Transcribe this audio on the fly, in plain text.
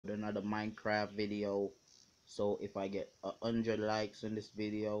another Minecraft video. So if I get 100 likes in this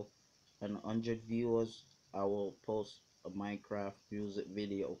video and 100 viewers, I will post a Minecraft music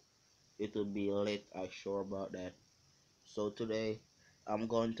video. It will be lit, I'm sure about that. So today I'm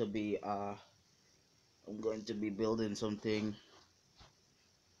going to be building something.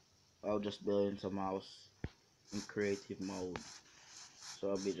 I'll just build some house in creative mode. So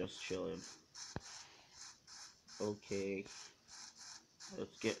I'll be just chilling. Okay,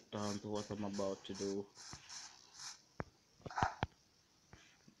 let's get down to what I'm about to do.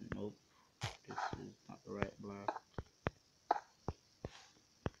 Nope, this is not the right block.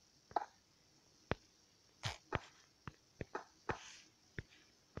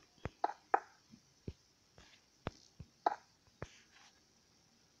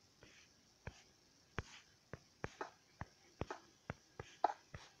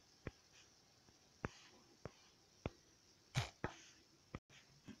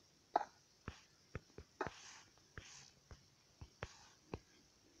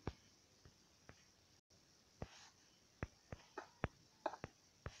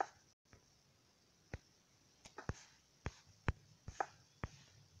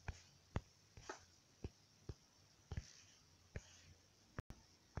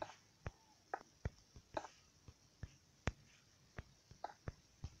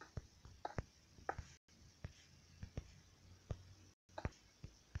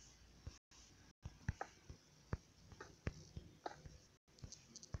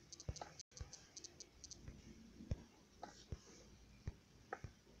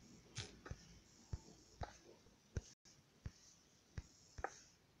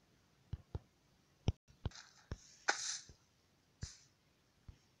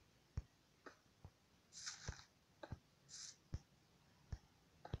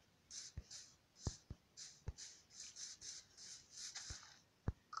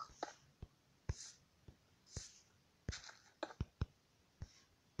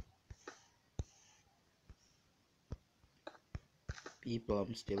 People,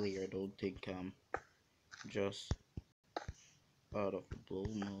 I'm still here. Don't think I'm just out of the blue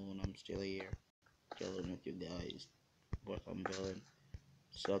moon. I'm still here, chilling with you guys. What I'm doing.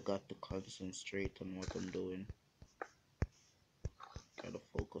 So I got to concentrate on what I'm doing. Gotta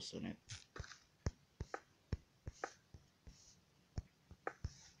focus on it.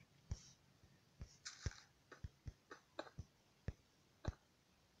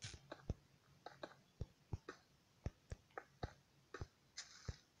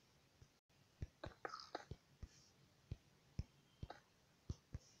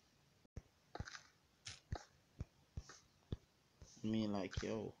 Me like,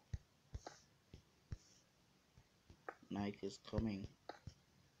 yo, night is coming.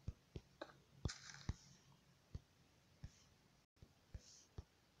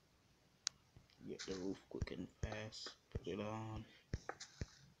 Get the roof quick and fast. Put it on.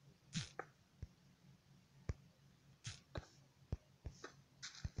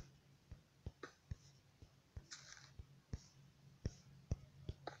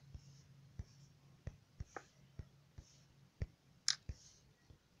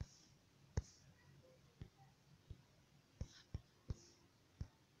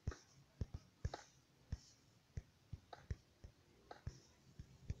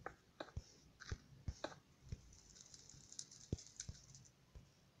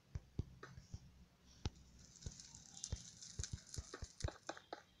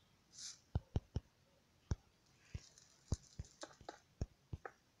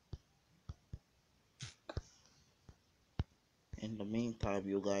 In the meantime,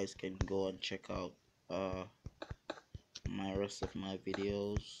 you guys can go and check out my rest of my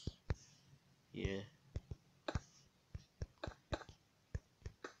videos. Yeah.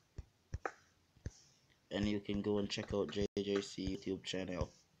 And you can go and check out JJC YouTube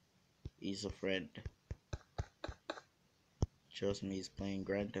channel. He's a friend. Trust me, he's playing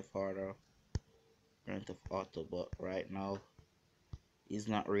Grand Theft Auto, but right now he's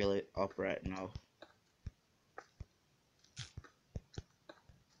not really up right now.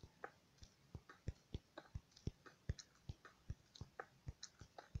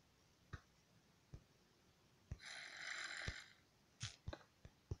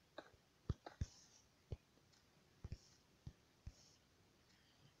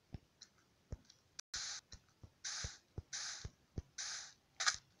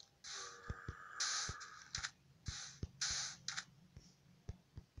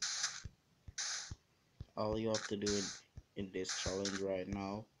 All you have to do in this challenge right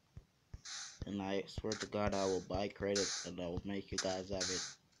now, and I swear to God I will buy credits and I will make you guys have it.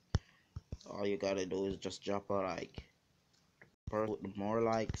 All you gotta do is just drop a like. person with the more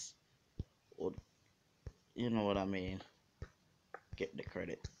likes would, you know what I mean, get the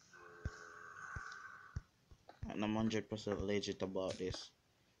credit. And I'm 100% legit about this.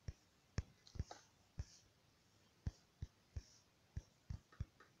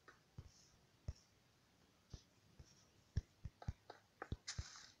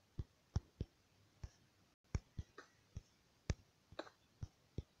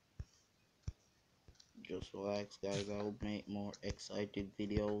 Just relax, guys. I will make more excited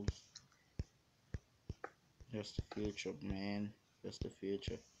videos. Just the future, man. Just the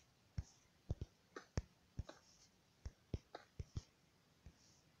future.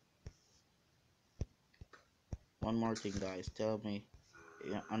 One more thing, guys. Tell me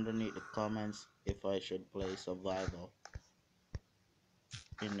underneath the comments if I should play survival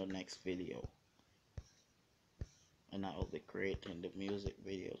in the next video, and I will be creating the music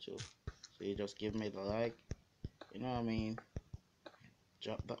video too. So you just give me the like, you know what I mean.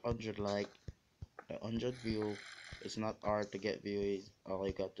 Drop the 100 like, the 100 view. It's not hard to get views. All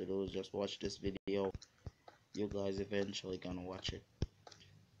you got to do is just watch this video. You guys eventually gonna watch it,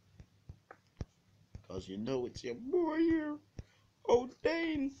 cause you know it's your boy here,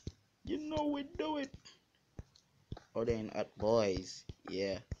 Odain. You know we do it. Odain at boys,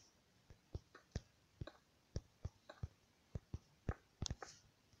 yeah.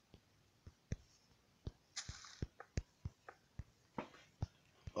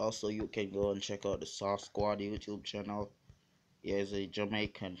 Also, you can go and check out the Sauce Squad YouTube channel. Yeah, he's a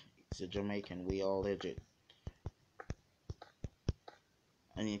Jamaican. He's a Jamaican. We all legit.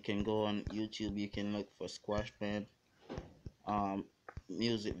 And you can go on YouTube. You can look for Squash Band.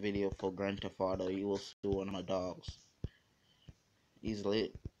 Music video for Grand Theft Auto. You will see one of my dogs. He's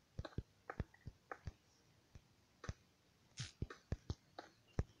lit.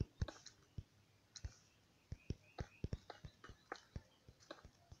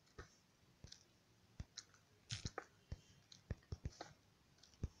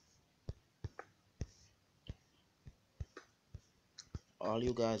 All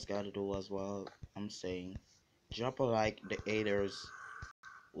you guys gotta do as well, I'm saying, drop a like. The haters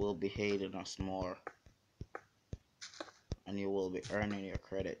will be hating us more, and you will be earning your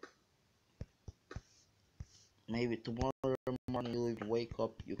credit. Maybe tomorrow morning you even wake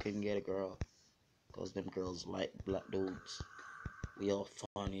up, you can get a girl, cause them girls like black dudes. We all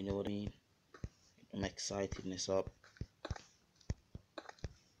fun, you know what I mean. I'm exciting this up.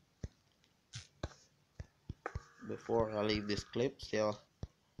 Before I leave this clip, still,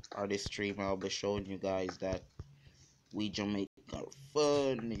 or this stream, I'll be showing you guys that we Jamaican are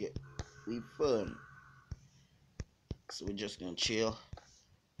fun, nigga. We fun. So we're just gonna chill,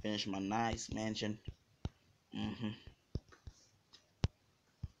 finish my nice mansion.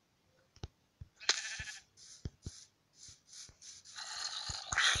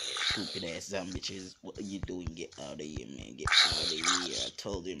 Stupid ass zombie bitches. What are you doing? Get out of here, man. Get out of here. I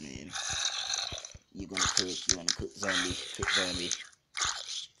told you, man. You gonna cook? You wanna cook zombie? Cook zombie.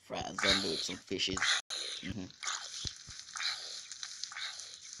 Fried zombie with some fishes.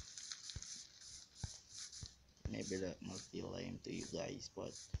 Maybe that must be lame to you guys,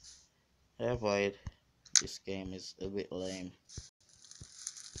 but have it. This game is a bit lame.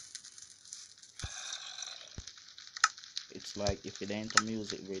 It's like if it ain't a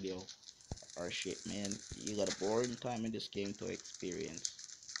music video or shit, man, you got a boring time in this game to experience.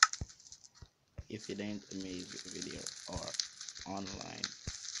 If it ain't a music video or online,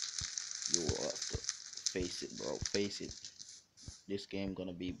 you will have to face it, bro. Face it. This game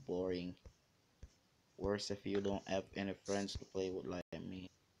gonna be boring. Worse if you don't have any friends to play with like me.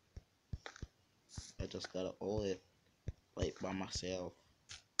 I just gotta hold it, play it by myself.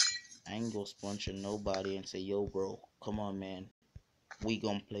 I ain't gonna sponsor nobody and say, yo, bro, come on, man, we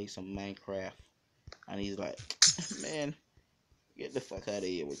gonna play some Minecraft. And he's like, man, get the fuck out of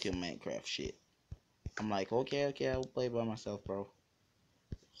here with your Minecraft shit. I'm like, okay, I'll play by myself, bro.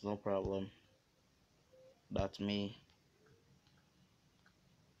 It's no problem. That's me.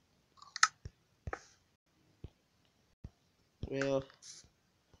 Well,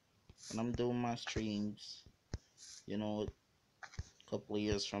 when I'm doing my streams, you know, a couple of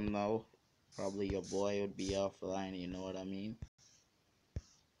years from now, probably your boy would be offline, you know what I mean?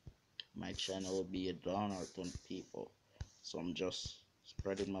 My channel will be a donor to people. So I'm just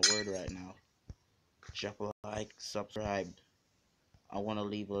spreading my word right now. Drop a like, subscribe. I want to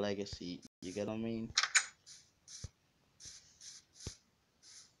leave a legacy. You get what I mean?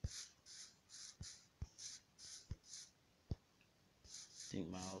 I think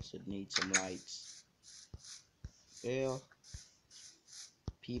my house would need some lights. Well,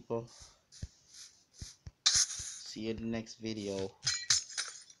 people, See you in the next video.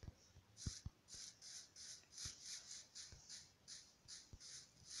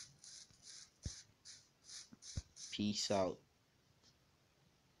 Peace out.